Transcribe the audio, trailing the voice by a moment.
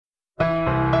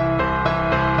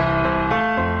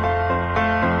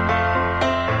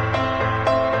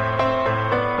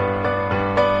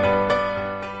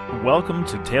welcome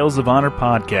to Tales of Honor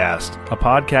Podcast, a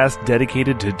podcast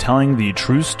dedicated to telling the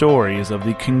true stories of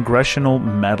the Congressional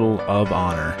Medal of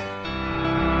Honor.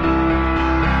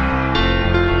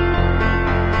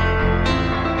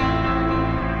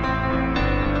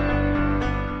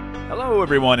 Hello,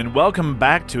 everyone, and welcome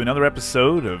back to another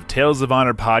episode of Tales of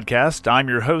Honor Podcast. I'm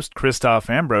your host, Christoph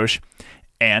Ambrosch.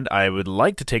 And I would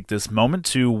like to take this moment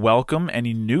to welcome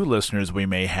any new listeners we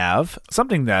may have,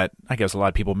 something that I guess a lot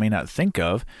of people may not think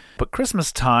of. But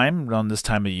Christmas time, around this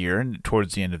time of year and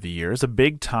towards the end of the year, is a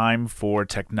big time for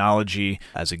technology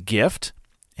as a gift.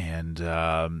 And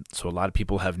so a lot of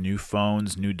people have new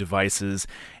phones, new devices,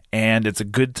 and it's a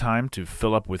good time to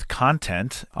fill up with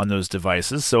content on those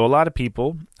devices. So a lot of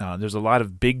people, there's a lot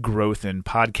of big growth in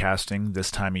podcasting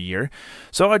this time of year.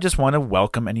 So I just want to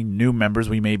welcome any new members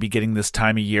we may be getting this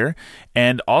time of year,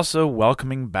 and also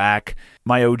welcoming back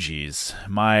my OGs,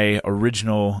 my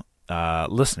original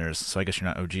listeners. So I guess you're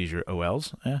not OGs, you're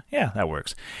OLs. Yeah, that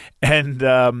works. And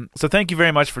so thank you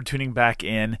very much for tuning back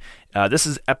in. This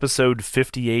is episode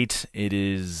 58. It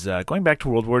is going back to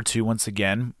World War II once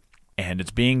again. And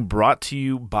it's being brought to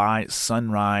you by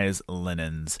Sunrise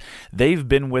Linens. They've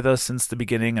been with us since the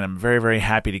beginning, and I'm very, very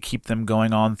happy to keep them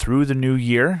going on through the new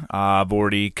year. I've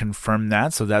already confirmed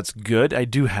that, so that's good. I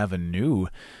do have a new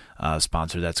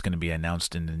sponsor that's going to be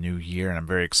announced in the new year, and I'm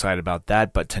very excited about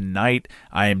that. But tonight,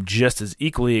 I am just as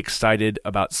equally excited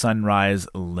about Sunrise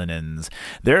Linens.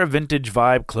 They're a vintage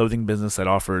vibe clothing business that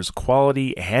offers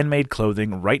quality handmade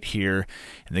clothing right here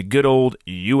in the good old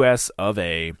US of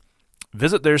A.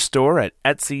 Visit their store at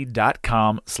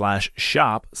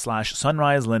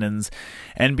etsy.com/shop/Sunrise Linens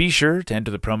and be sure to enter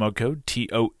the promo code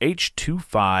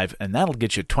TOH25 and that'll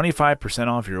get you 25%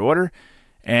 off your order.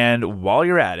 And while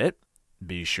you're at it,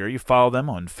 be sure you follow them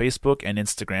on Facebook and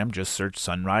Instagram. Just search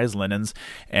Sunrise Linens,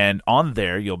 and on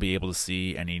there you'll be able to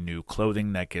see any new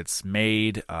clothing that gets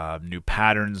made, new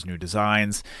patterns, new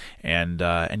designs, and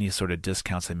any sort of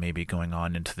discounts that may be going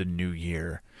on into the new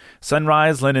year.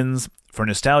 Sunrise Linens, for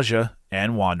nostalgia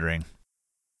and wandering.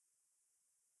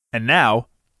 And now,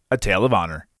 a tale of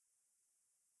honor.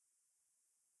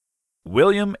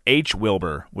 William H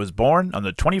Wilbur was born on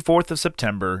the 24th of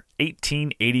September,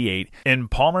 1888, in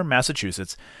Palmer,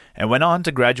 Massachusetts, and went on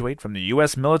to graduate from the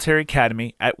U.S. Military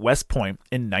Academy at West Point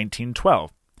in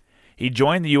 1912. He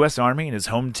joined the U.S. Army in his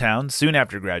hometown soon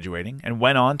after graduating and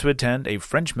went on to attend a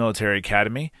French military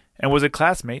academy and was a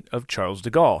classmate of Charles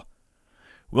de Gaulle.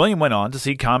 William went on to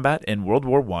see combat in World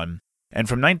War I, and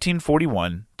from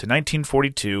 1941 to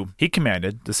 1942, he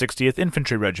commanded the 60th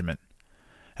Infantry Regiment.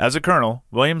 As a colonel,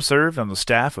 William served on the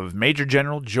staff of Major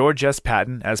General George S.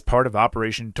 Patton as part of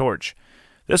Operation Torch.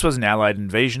 This was an Allied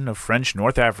invasion of French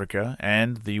North Africa,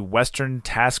 and the Western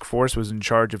Task Force was in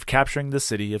charge of capturing the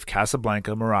city of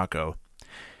Casablanca, Morocco.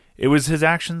 It was his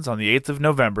actions on the 8th of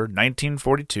November,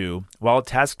 1942, while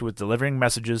tasked with delivering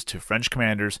messages to French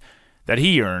commanders, that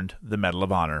he earned the Medal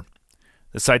of Honor.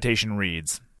 The citation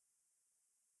reads,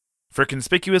 "For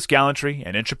conspicuous gallantry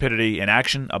and intrepidity in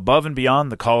action above and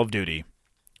beyond the call of duty,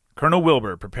 Colonel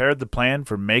Wilbur prepared the plan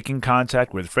for making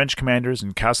contact with French commanders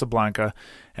in Casablanca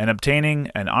and obtaining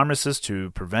an armistice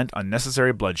to prevent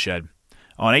unnecessary bloodshed.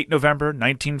 On 8 November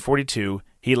 1942,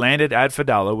 he landed at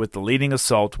Fadala with the leading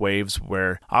assault waves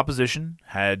where opposition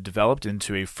had developed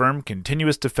into a firm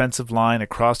continuous defensive line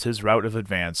across his route of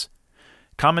advance.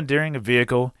 Commandeering a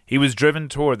vehicle, he was driven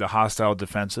toward the hostile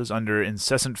defenses under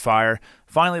incessant fire,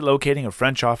 finally locating a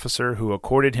French officer who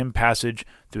accorded him passage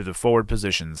through the forward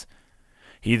positions.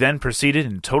 He then proceeded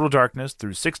in total darkness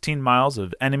through 16 miles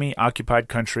of enemy-occupied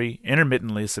country,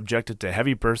 intermittently subjected to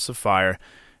heavy bursts of fire,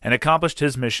 and accomplished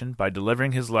his mission by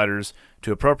delivering his letters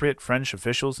to appropriate French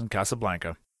officials in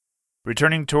Casablanca.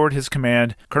 Returning toward his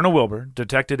command, Colonel Wilbur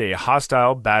detected a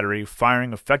hostile battery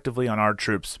firing effectively on our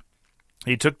troops.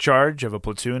 He took charge of a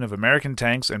platoon of American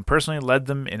tanks and personally led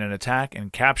them in an attack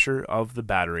and capture of the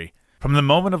battery. From the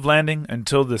moment of landing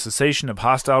until the cessation of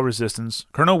hostile resistance,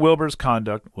 Colonel Wilbur's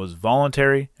conduct was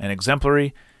voluntary and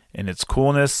exemplary in its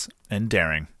coolness and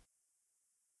daring."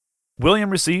 William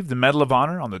received the Medal of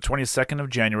Honor on the 22nd of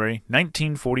January,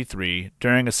 1943,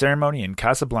 during a ceremony in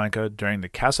Casablanca during the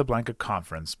Casablanca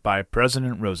Conference by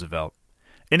President Roosevelt.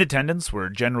 In attendance were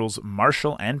Generals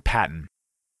Marshall and Patton.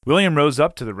 William rose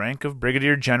up to the rank of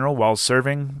Brigadier General while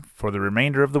serving for the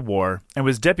remainder of the war and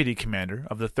was Deputy Commander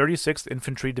of the 36th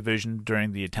Infantry Division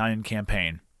during the Italian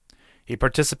campaign. He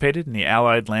participated in the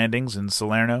Allied landings in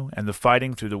Salerno and the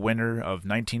fighting through the winter of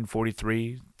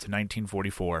 1943 to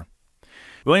 1944.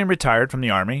 William retired from the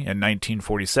Army in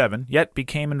 1947, yet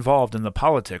became involved in the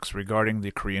politics regarding the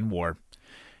Korean War.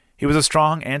 He was a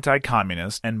strong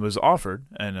anti-communist and was offered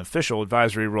an official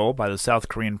advisory role by the South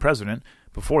Korean president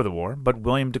before the war, but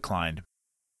William declined.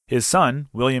 His son,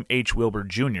 William H Wilbur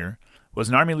Jr., was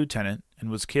an Army lieutenant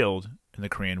and was killed in the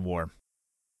Korean War.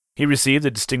 He received a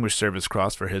Distinguished Service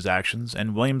Cross for his actions,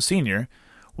 and William Sr.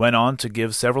 went on to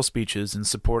give several speeches in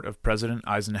support of President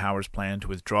Eisenhower's plan to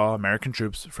withdraw American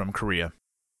troops from Korea.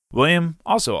 William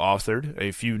also authored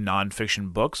a few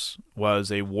nonfiction books,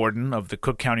 was a warden of the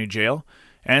Cook County Jail,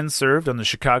 and served on the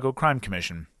Chicago Crime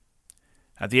Commission.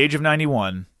 At the age of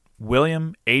 91,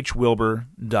 William H. Wilbur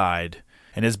died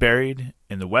and is buried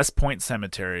in the West Point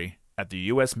Cemetery at the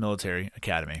U.S. Military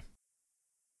Academy.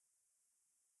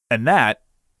 And that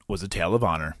was a Tale of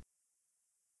Honor.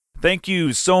 Thank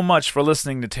you so much for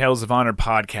listening to Tales of Honor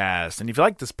podcast. And if you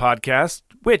like this podcast,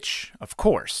 which, of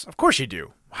course you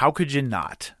do, how could you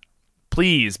not?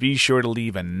 Please be sure to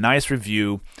leave a nice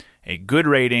review, a good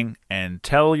rating, and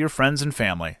tell your friends and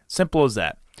family. Simple as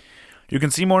that. You can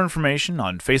see more information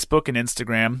on Facebook and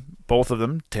Instagram, both of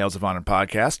them, Tales of Honor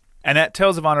Podcast, and at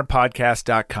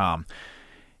talesofhonorpodcast.com.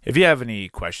 If you have any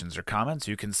questions or comments,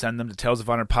 you can send them to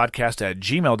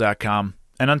talesofhonorpodcast@gmail.com.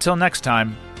 And until next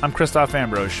time, I'm Christoph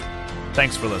Ambrosch.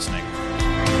 Thanks for listening.